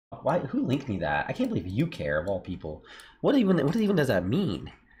Why? Who linked me that? I can't believe you care, of all people. What even does that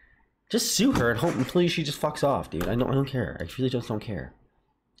mean? Just sue her and hope until she just fucks off, dude. I don't care. I really just don't care.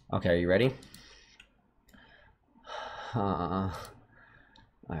 Okay, are you ready? Alright.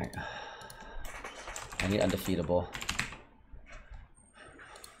 I need undefeatable.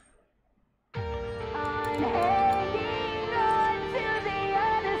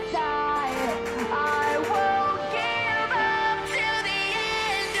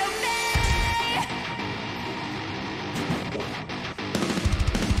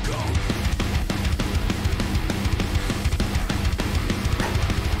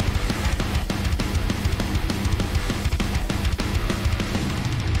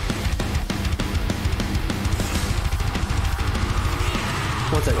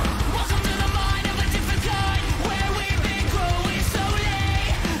 One second. Welcome to the mind of a different kind, where we've been growing slowly.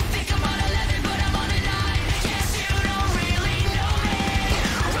 Think I'm on 11, but I'm on a 9. Guess you don't really know me.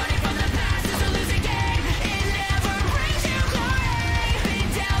 Running from the past is a losing game. It never brings you glory. Been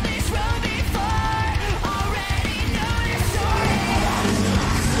down this road before, already know the story.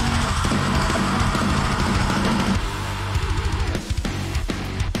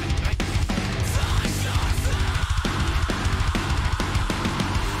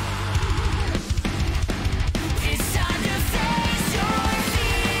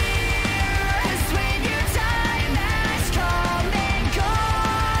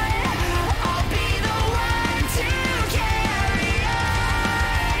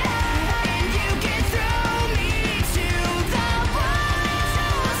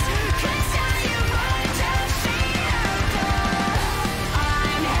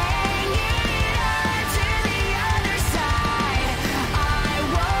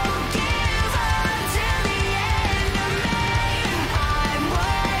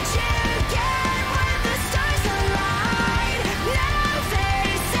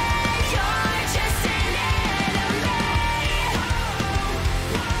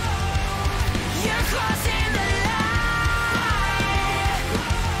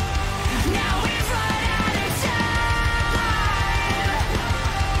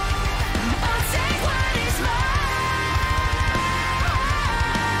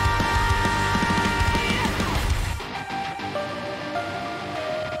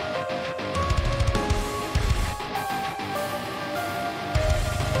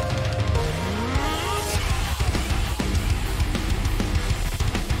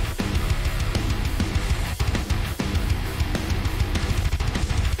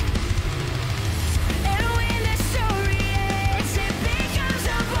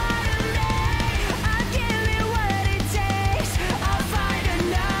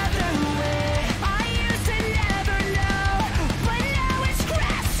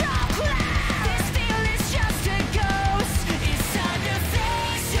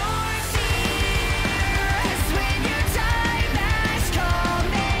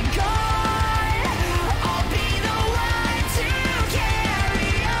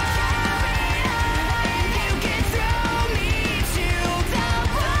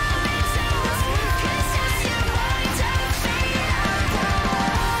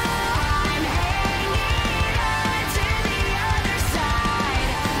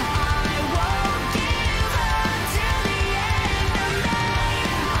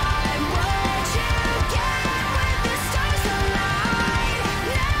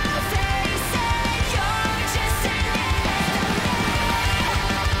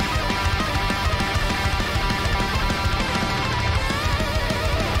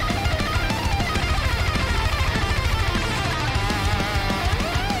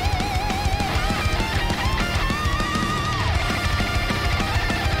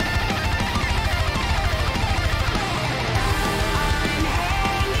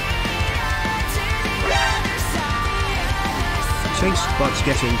 Taste buds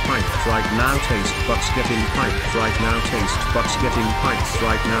getting piped right now. Taste buds getting piped right now. Taste buds getting piped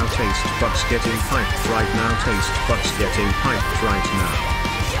right now. Taste buds getting piped right now. Taste buds getting piped right now.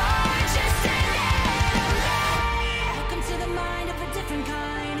 Welcome to the mind of a different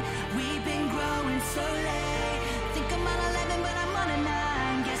kind. We've been growing slowly. Think I'm on 11, but I'm on a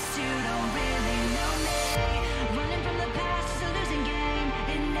 9. Guess you don't really know me. Running from the past is a losing game.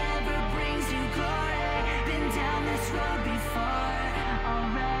 It never brings you glory. Been down this road before.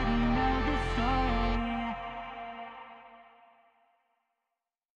 Already know the story.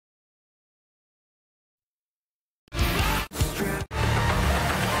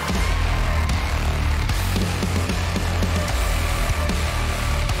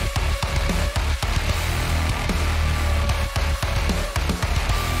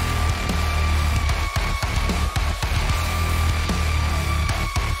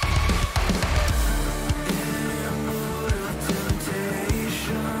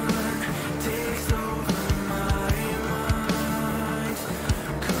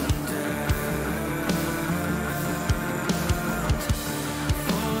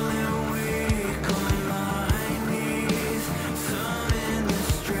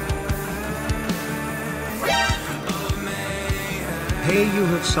 Hey, you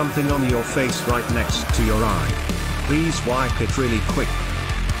have something on your face right next to your eye. Please wipe it really quick.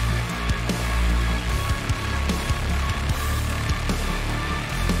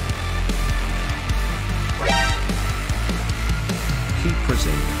 Keep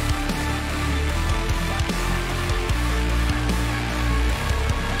pressing.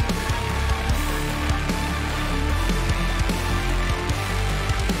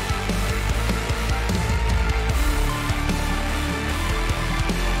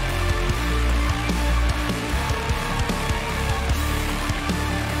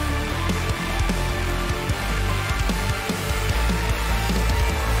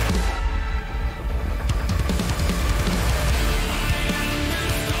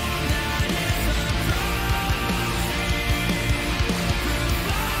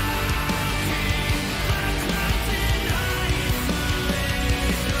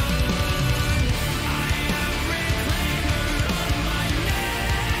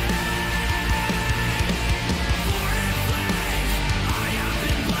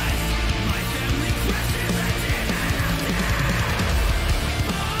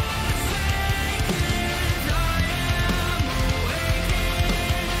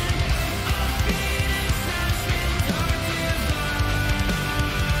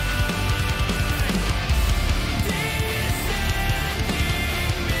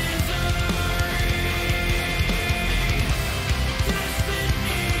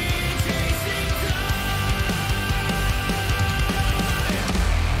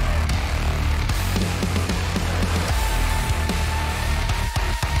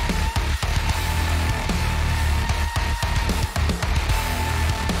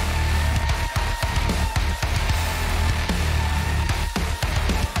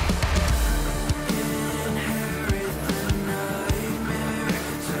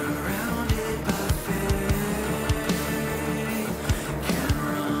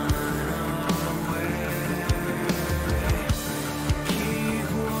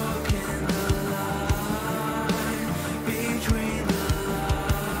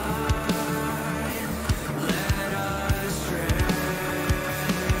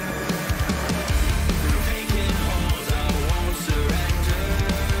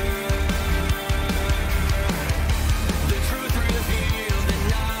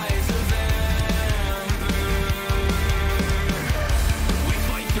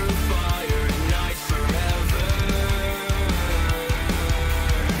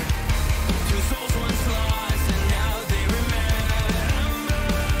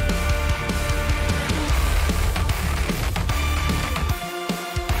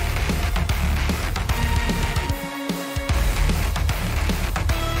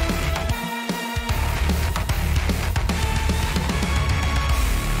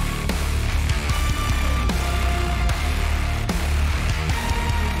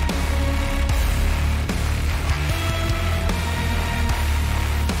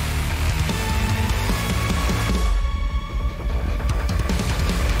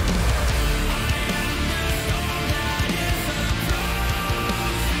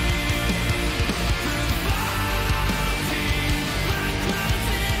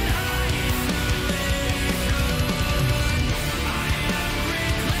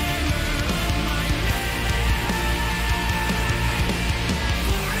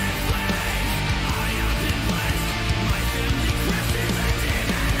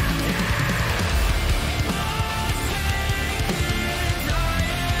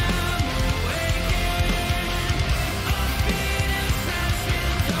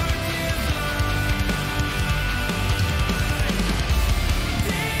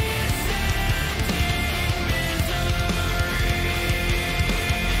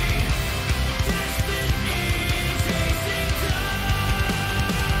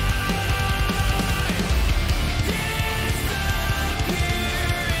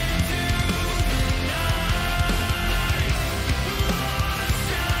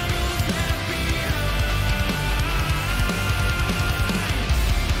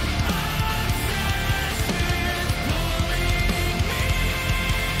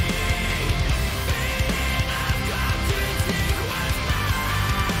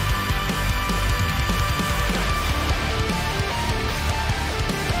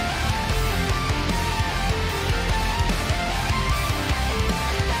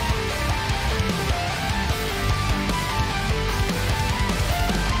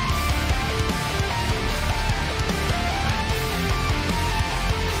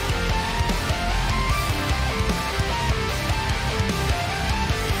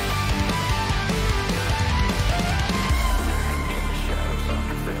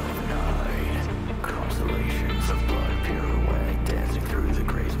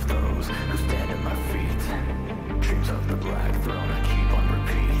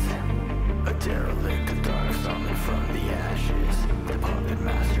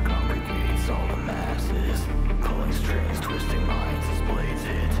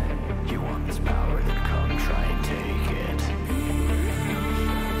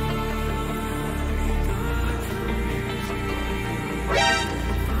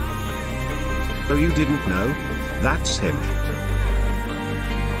 Oh, you didn't know? That's him.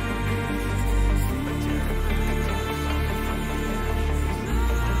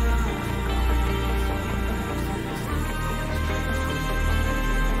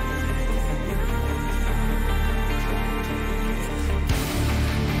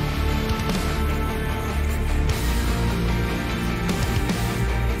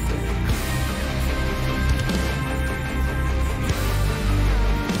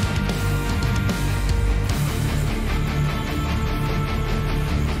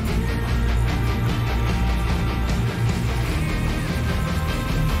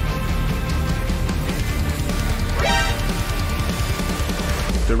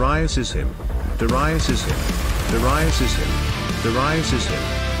 Darius is him. Darius is him. Darius is him. Darius is him.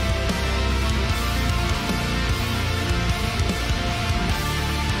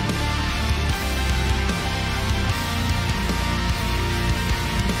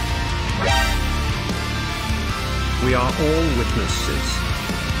 We are all witnesses.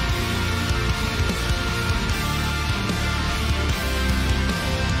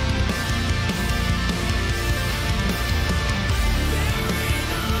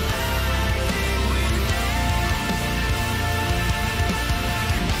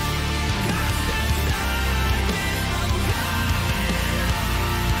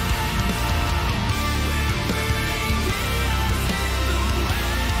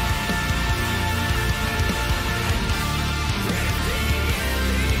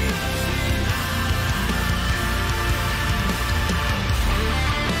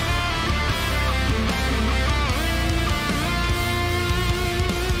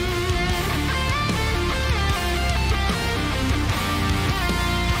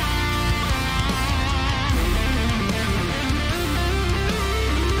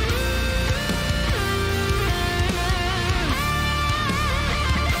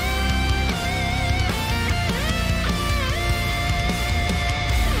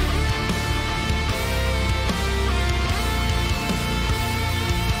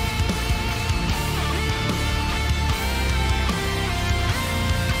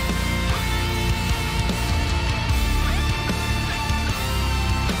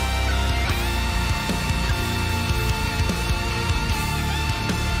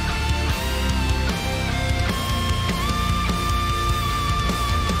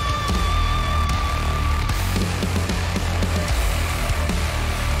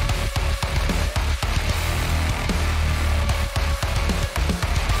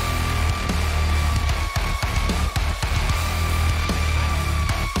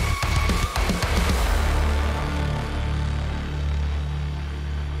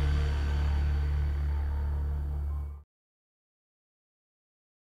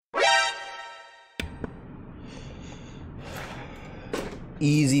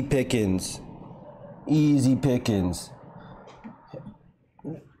 Easy pickings. Easy pickings.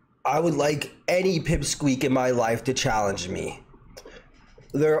 I would like any pipsqueak in my life to challenge me.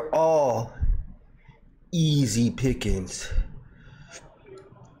 They're all easy pickings.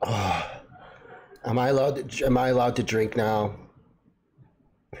 Am I allowed to drink now?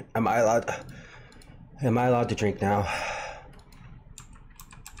 Am I allowed to drink now?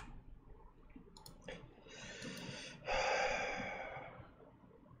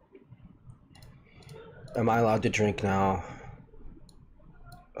 Am I allowed to drink now?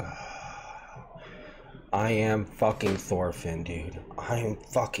 I am fucking Thorfinn, dude. I am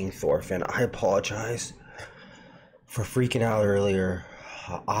fucking Thorfinn. I apologize for freaking out earlier.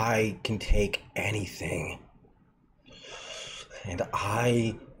 I can take anything. And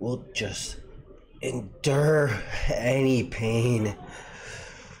I will just endure any pain.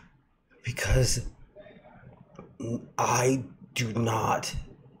 Because I do not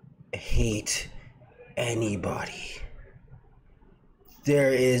hate anybody.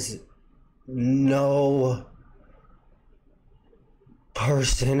 There is no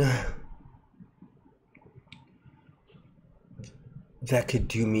person that could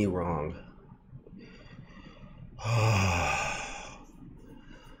do me wrong.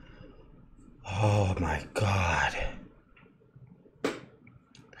 Oh my God.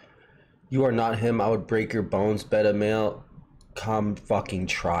 You are not him. I would break your bones, beta male. Come fucking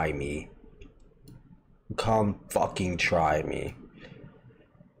try me. Come fucking try me.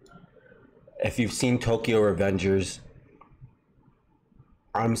 If you've seen Tokyo Revengers,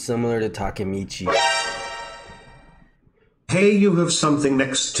 I'm similar to Takemichi. Hey, you have something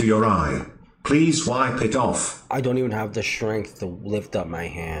next to your eye. Please wipe it off. I don't even have the strength to lift up my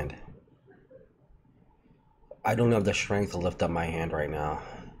hand. I don't have the strength to lift up my hand right now.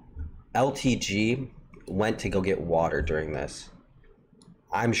 LTG went to go get water during this.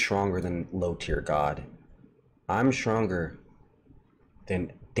 I'm stronger than low tier God. I'm stronger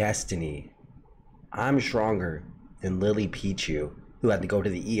than Destiny. I'm stronger than Lily Pichu, who had to go to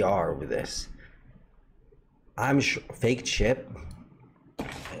the ER over this. Fake chip?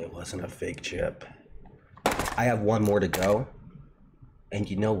 It wasn't a fake chip. I have one more to go. And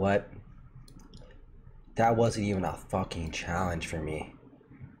you know what? That wasn't even a fucking challenge for me.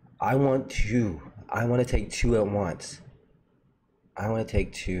 I want two. I want to take two at once. I want to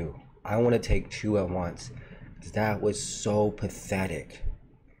take two. I want to take two at once. That was so pathetic.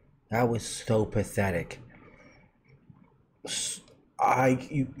 That was so pathetic.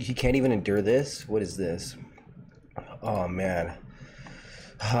 You can't even endure this? What is this? Oh man.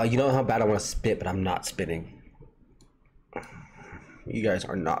 You know how bad I want to spit, but I'm not spitting. You guys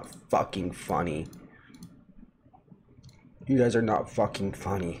are not fucking funny. You guys are not fucking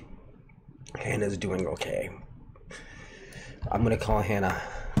funny. Hannah's doing okay. I'm gonna call Hannah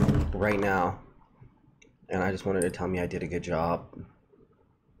right now. And I just wanted to tell me I did a good job.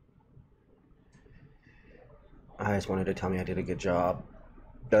 I just wanted to tell me I did a good job.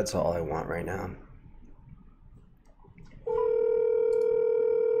 That's all I want right now.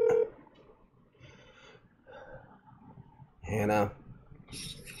 Hannah.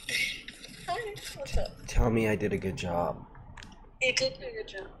 Hi, what's up? Tell me I did a good job. You did do a good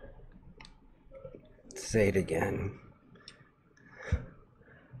job. Say it again.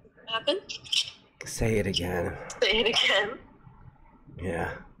 What happened? Say it again. Say it again.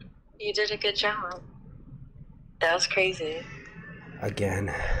 Yeah. You did a good job. That was crazy.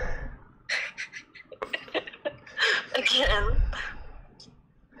 Again. Again.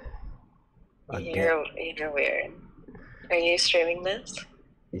 Again. You're weird. Are you streaming this?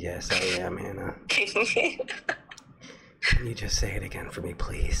 Yes, I am, Hannah. Can you just say it again for me,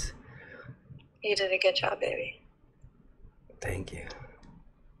 please? You did a good job, baby. Thank you.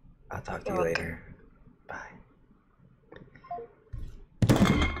 I'll talk to You're you welcome. later. Bye.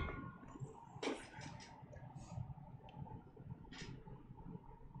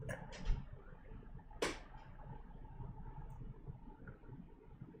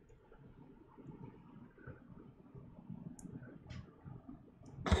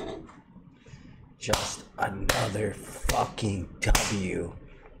 Just another fucking W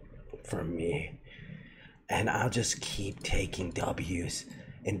for me. And I'll just keep taking W's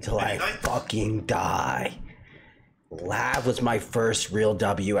until I fucking die. Lav was my first real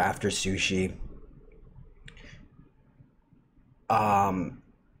W after sushi.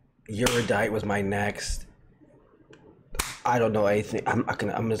 Eurodite was my next. I don't know anything.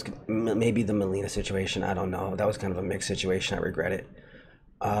 I'm just maybe the Melina situation. I don't know. That was kind of a mixed situation. I regret it.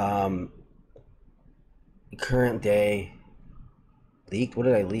 Current day leaked. What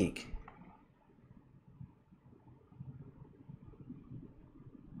did I leak?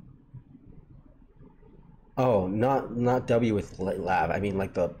 Oh, not W with Lav. I mean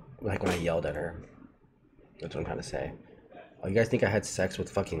like when I yelled at her. That's what I'm trying to say. Oh, you guys think I had sex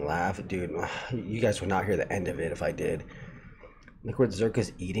with fucking Lav? Dude, you guys would not hear the end of it if I did. Look what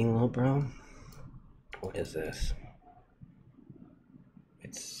Zerka's eating, little bro. What is this?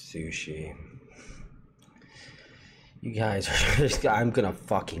 It's sushi. You guys are just, I'm gonna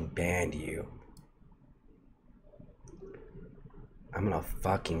fucking ban you. I'm gonna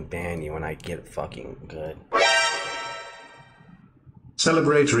fucking ban you when I get fucking good.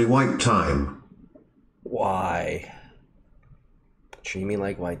 Celebratory white time. Why? Treat me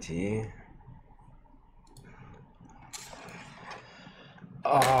like YT?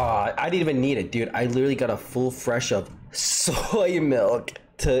 I didn't even need it, dude. I literally got a full fresh of soy milk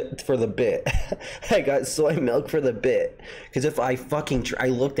for the bit. I got soy milk for the bit. Because if I fucking... I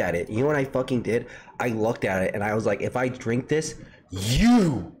looked at it. You know what I fucking did? I looked at it and I was like, if I drink this,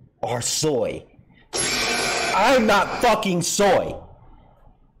 you are soy. I'm not fucking soy.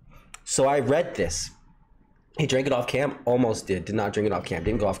 So I read this. He drank it off cam? Almost did. Did not drink it off cam.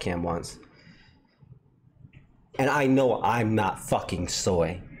 Didn't go off cam once. And I know I'm not fucking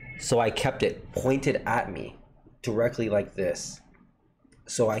soy. So I kept it pointed at me. Directly like this.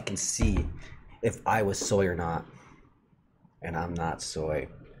 So I can see if I was soy or not. And I'm not soy.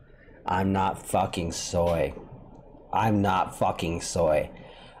 I'm not fucking soy. I'm not fucking soy.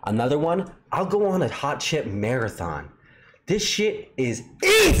 Another one, I'll go on a hot chip marathon. This shit is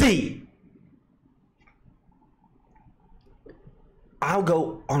easy! I'll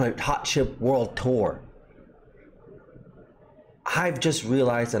go on a hot chip world tour. I've just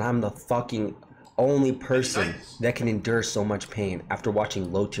realized that I'm the fucking only person that can endure so much pain after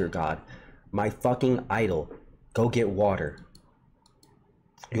watching Low Tier God. My fucking idol. Go get water.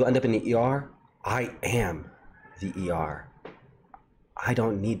 You'll end up in the ER? I am the ER. I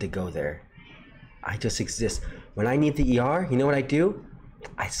don't need to go there. I just exist. When I need the ER, you know what I do?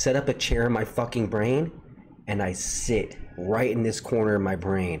 I set up a chair in my fucking brain and I sit right in this corner of my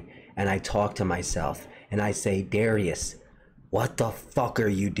brain and I talk to myself and I say, Darius, what the fuck are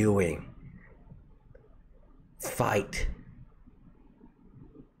you doing? Fight.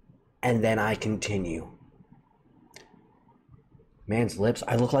 And then I continue. Man's lips,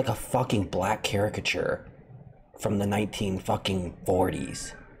 I look like a fucking black caricature from the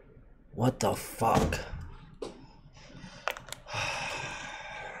 1940s. What the fuck?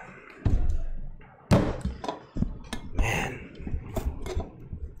 Man.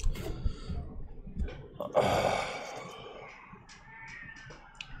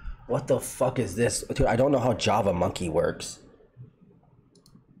 What the fuck is this? Dude, I don't know how Java Monkey works.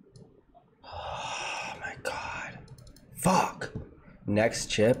 Oh my god. Fuck. Next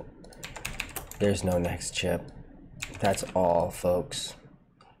chip. There's no next chip. That's all, folks.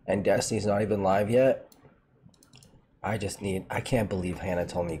 And Destiny's not even live yet. I can't believe Hannah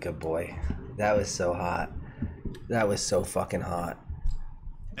told me good boy. That was so hot. That was so fucking hot.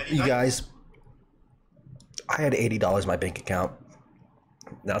 You guys, I had $80 in my bank account.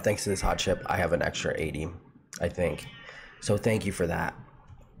 Now, thanks to this hot chip, I have an extra 80, I think. So thank you for that.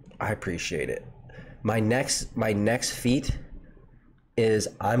 I appreciate it. My next feat is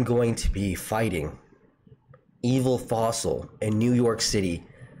I'm going to be fighting Evil Fossil in New York City,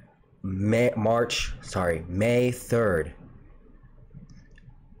 May 3rd.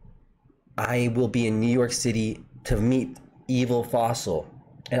 I will be in New York City to meet Evil Fossil,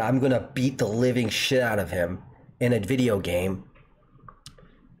 and I'm gonna beat the living shit out of him in a video game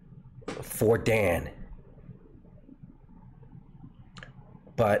for Dan.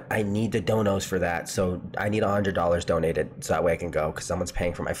 But I need the donos for that, so I need $100 donated so that way I can go, because someone's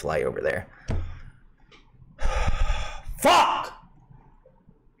paying for my flight over there. Fuck!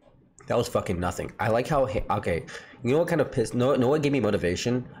 That was fucking nothing. I like how, okay, you know what kind of pissed, know what gave me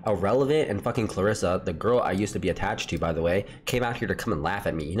motivation? Irrelevant and fucking Clarissa, the girl I used to be attached to, by the way, came out here to come and laugh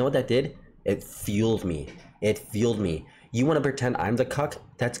at me. You know what that did? It fueled me. It fueled me. You want to pretend I'm the cuck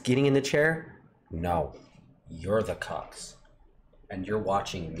that's getting in the chair? No. You're the cucks. And you're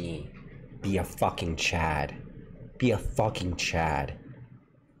watching me be a fucking Chad. Be a fucking Chad.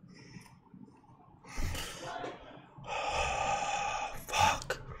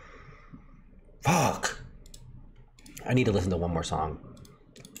 Fuck. Fuck. I need to listen to one more song.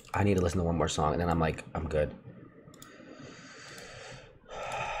 And then I'm like, I'm good.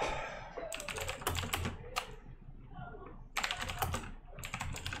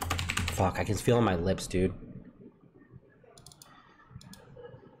 Fuck, I can feel it on my lips, dude.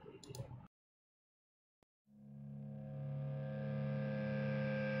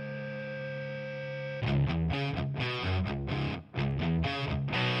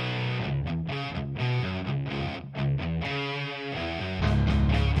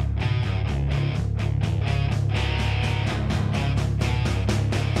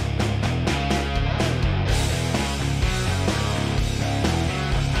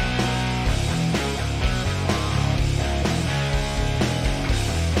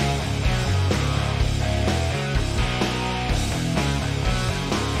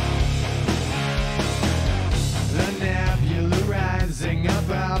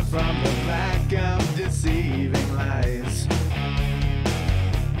 Burn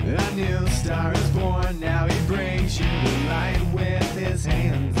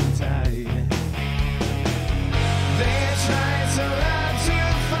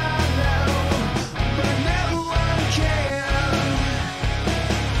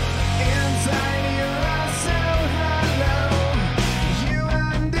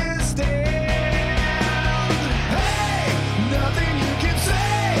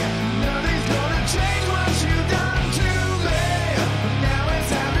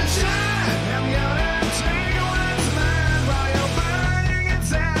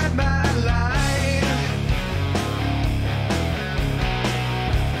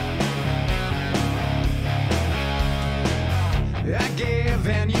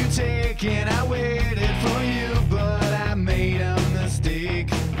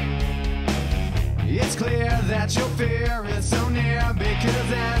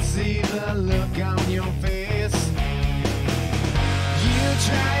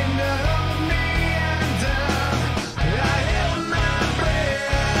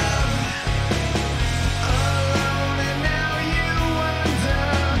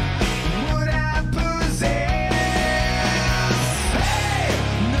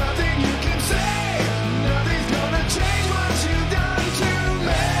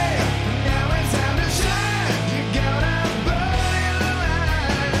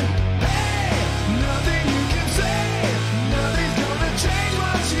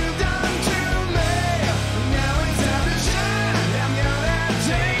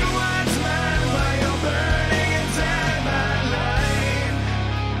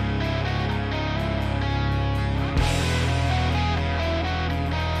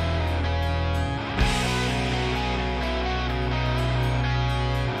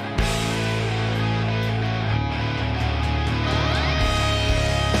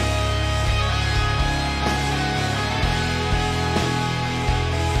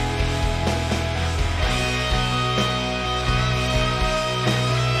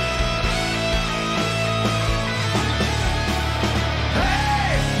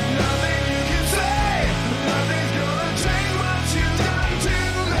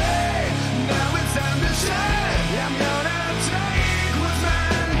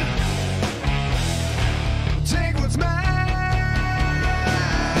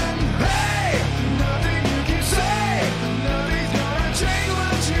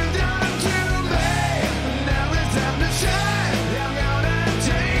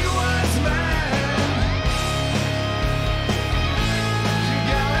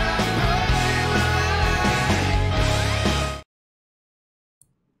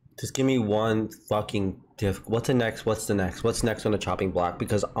Just give me one fucking what's the next? What's the next? What's next on the chopping block?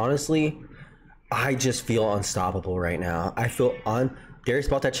 Because honestly, I just feel unstoppable right now. I feel Darius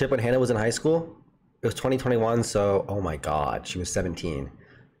bought that chip when Hannah was in high school. It was 2021, so oh my god, she was 17.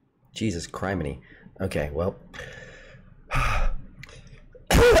 Jesus criminy. Okay, well.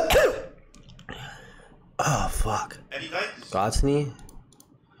 Oh fuck. Godsney?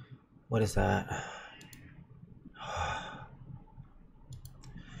 What is that?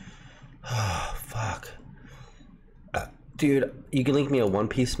 Oh fuck. Dude, you can link me a One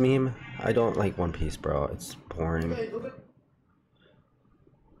Piece meme? I don't like One Piece, bro. It's boring.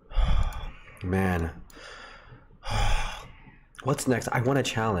 Man. What's next? I want a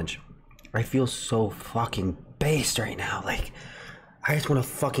challenge. I feel so fucking based right now. Like, I just want to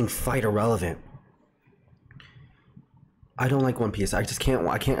fucking fight Irrelevant. I don't like One Piece. I just can't.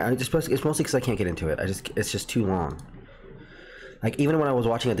 It's mostly because I can't get into it. It's just too long. Like, even when I was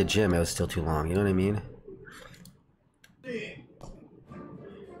watching at the gym, it was still too long. You know what I mean?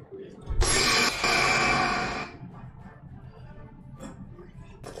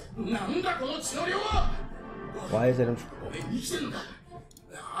 Why is it in...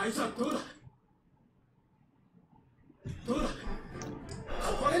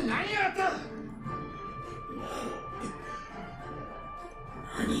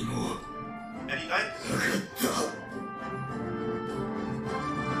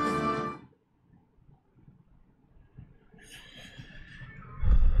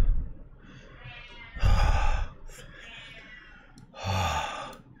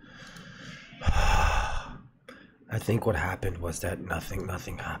 I think what happened was that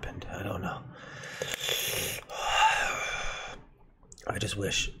nothing happened. I don't know. I just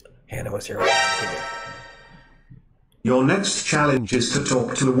wish Hannah was here. Your next challenge is to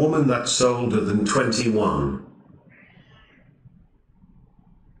talk to a woman that's older than 21.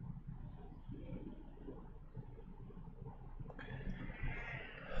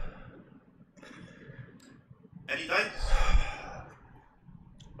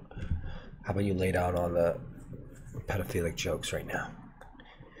 How about you lay down on the pedophilic jokes right now?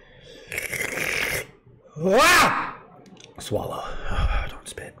 Ah! Swallow. Don't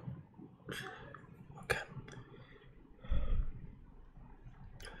spit. Okay.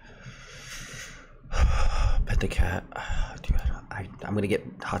 Pet the cat. Dude, I'm gonna get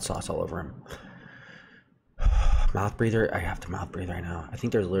hot sauce all over him. Mouth breather. I have to mouth breathe right now. I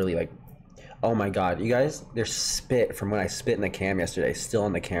think there's literally like, oh my god, you guys, there's spit from when I spit in the cam yesterday still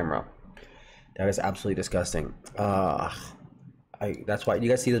on the camera. That is absolutely disgusting. That's why you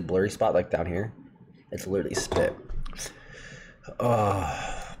guys see this blurry spot like down here. It's literally spit.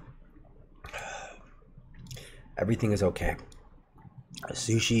 Everything is okay.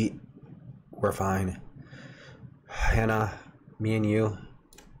 Sushi, we're fine. Hannah, me and you.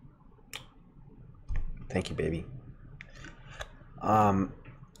 Thank you, baby. I'd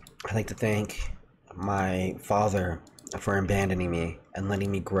like to thank my father for abandoning me and letting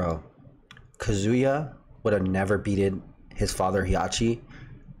me grow. Kazuya would have never beaten his father Hiachi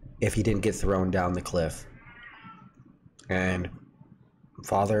if he didn't get thrown down the cliff. And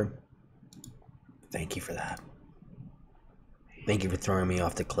father, thank you for that. Thank you for throwing me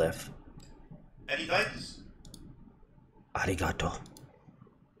off the cliff. Arigato.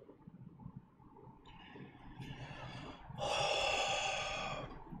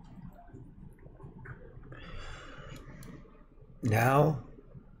 Now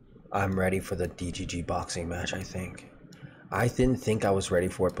I'm ready for the DGG boxing match, I think. I didn't think I was ready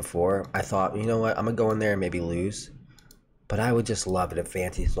for it before. I thought, you know what, I'm gonna go in there and maybe lose. But I would just love it if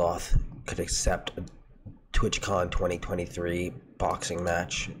Fancy Sloth could accept a TwitchCon 2023 boxing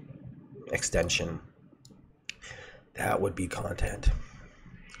match extension. That would be content.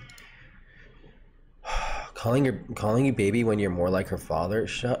 Calling you baby when you're more like her father?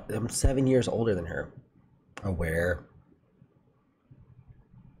 I'm 7 years older than her. Aware.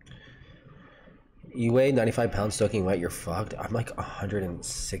 You weigh 95 pounds soaking wet, you're fucked. I'm like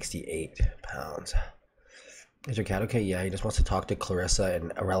 168 pounds. Is your cat okay? Yeah, he just wants to talk to Clarissa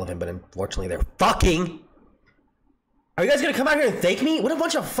and Irrelevant, but unfortunately they're fucking. Are you guys gonna come out here and thank me? What a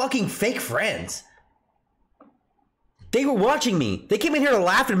bunch of fucking fake friends. They were watching me. They came in here to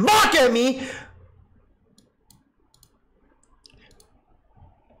laugh and mock at me.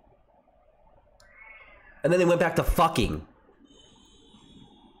 And then they went back to fucking.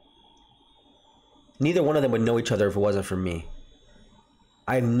 Neither one of them would know each other if it wasn't for me.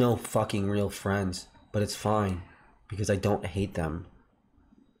 I have no fucking real friends, but it's fine because I don't hate them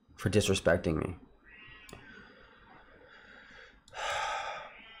for disrespecting me.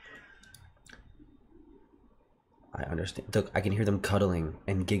 I understand. understand. Look, I can hear them cuddling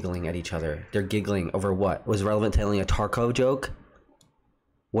and giggling at each other. They're giggling over what? Was Relevant telling a Tarkov joke?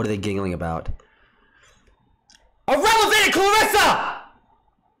 What are they giggling about? Irrelevant and Clarissa!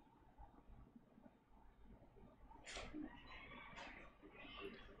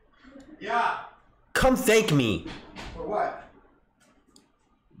 Yeah. Come thank me. For what?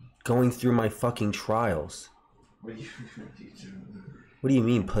 Going through my fucking trials. What do you What do you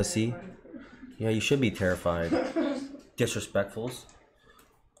mean, pussy? Yeah, you should be terrified. Disrespectfuls.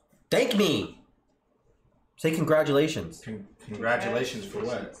 Thank me! Say congratulations. Congratulations for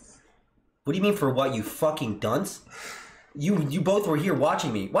what? What do you mean for what, you fucking dunce? You both were here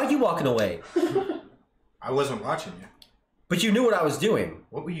watching me. Why are you walking away? I wasn't watching you. But you knew what I was doing.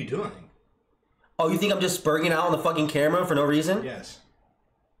 What were you doing? Oh, you think I'm just spurging out on the fucking camera for no reason? Yes.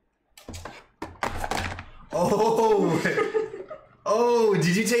 Oh! Oh,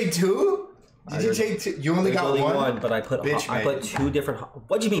 did you take two? Did you take two? You only got only one? but I put Bitch I made. put two different.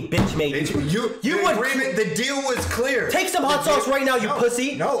 What do you mean, bitch made? You would agreement. The deal was clear. take some hot sauce right now, you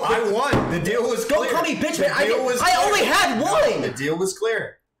pussy. No, I won. The deal was clear. Don't call me bitch, The man. deal was I clear. only had No, one. the deal was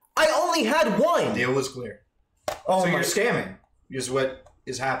clear. I only had one. The deal was clear. Oh So my. you're scamming. Is what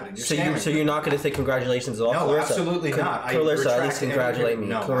is happening. You're scamming. So you're not going to say congratulations at all? No, Clarissa, absolutely not. I Clarissa, at retract least congratulate me.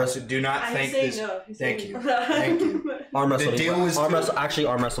 No, Clarissa, do not I thank say this. no. He's Thank saying you. no. Thank you. arm wrestle the me. deal was Arm to- wrestle. Actually,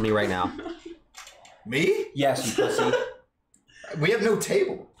 arm wrestle me right now. Me? Yes, you pussy. We have no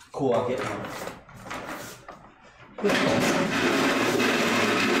table. Cool, I'll get one.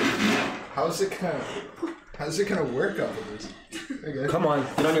 How's it gonna work out of this? Okay. Come on,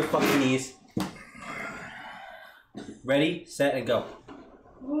 get on your fucking knees. Ready, set, and go.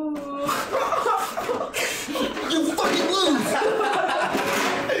 You fucking lose!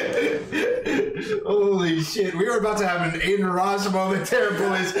 Holy shit, we were about to have an Aiden Ross moment there,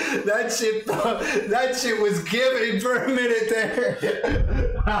 boys. That shit was giving for a minute there.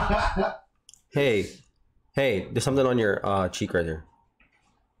 Hey, there's something on your cheek right there.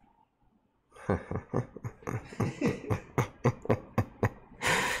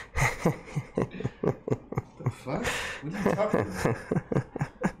 The fuck? What are you talking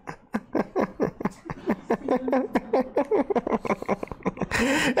about?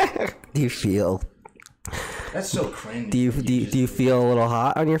 Do you feel? That's so cringy. Do you feel a little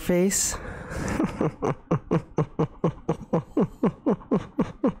hot on your face?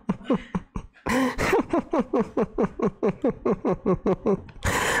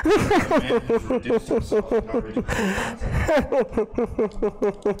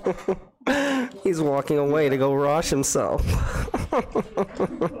 He's walking away to go wash himself.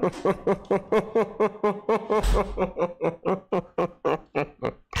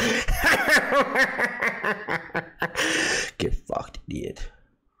 Get fucked, idiot.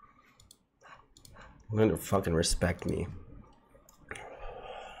 I'm gonna fucking respect me.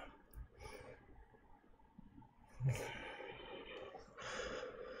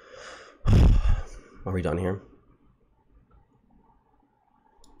 Are we done here?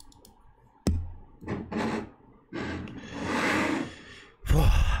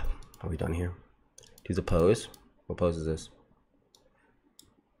 Are we done here? Do the pose. What pose is this?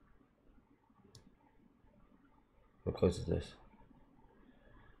 What pose is this?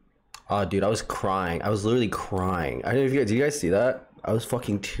 Oh, dude, I was crying. I was literally crying. I don't know if you guys, did you guys see that? I was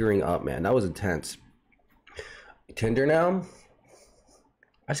fucking tearing up, man. That was intense. Tinder now?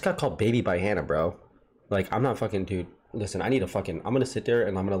 I just got called baby by Hannah, bro. Like, I'm not fucking, dude. Listen, I need a fucking, I'm gonna sit there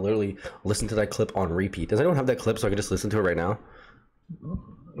and I'm gonna literally listen to that clip on repeat. Does anyone have that clip so I can just listen to it right now?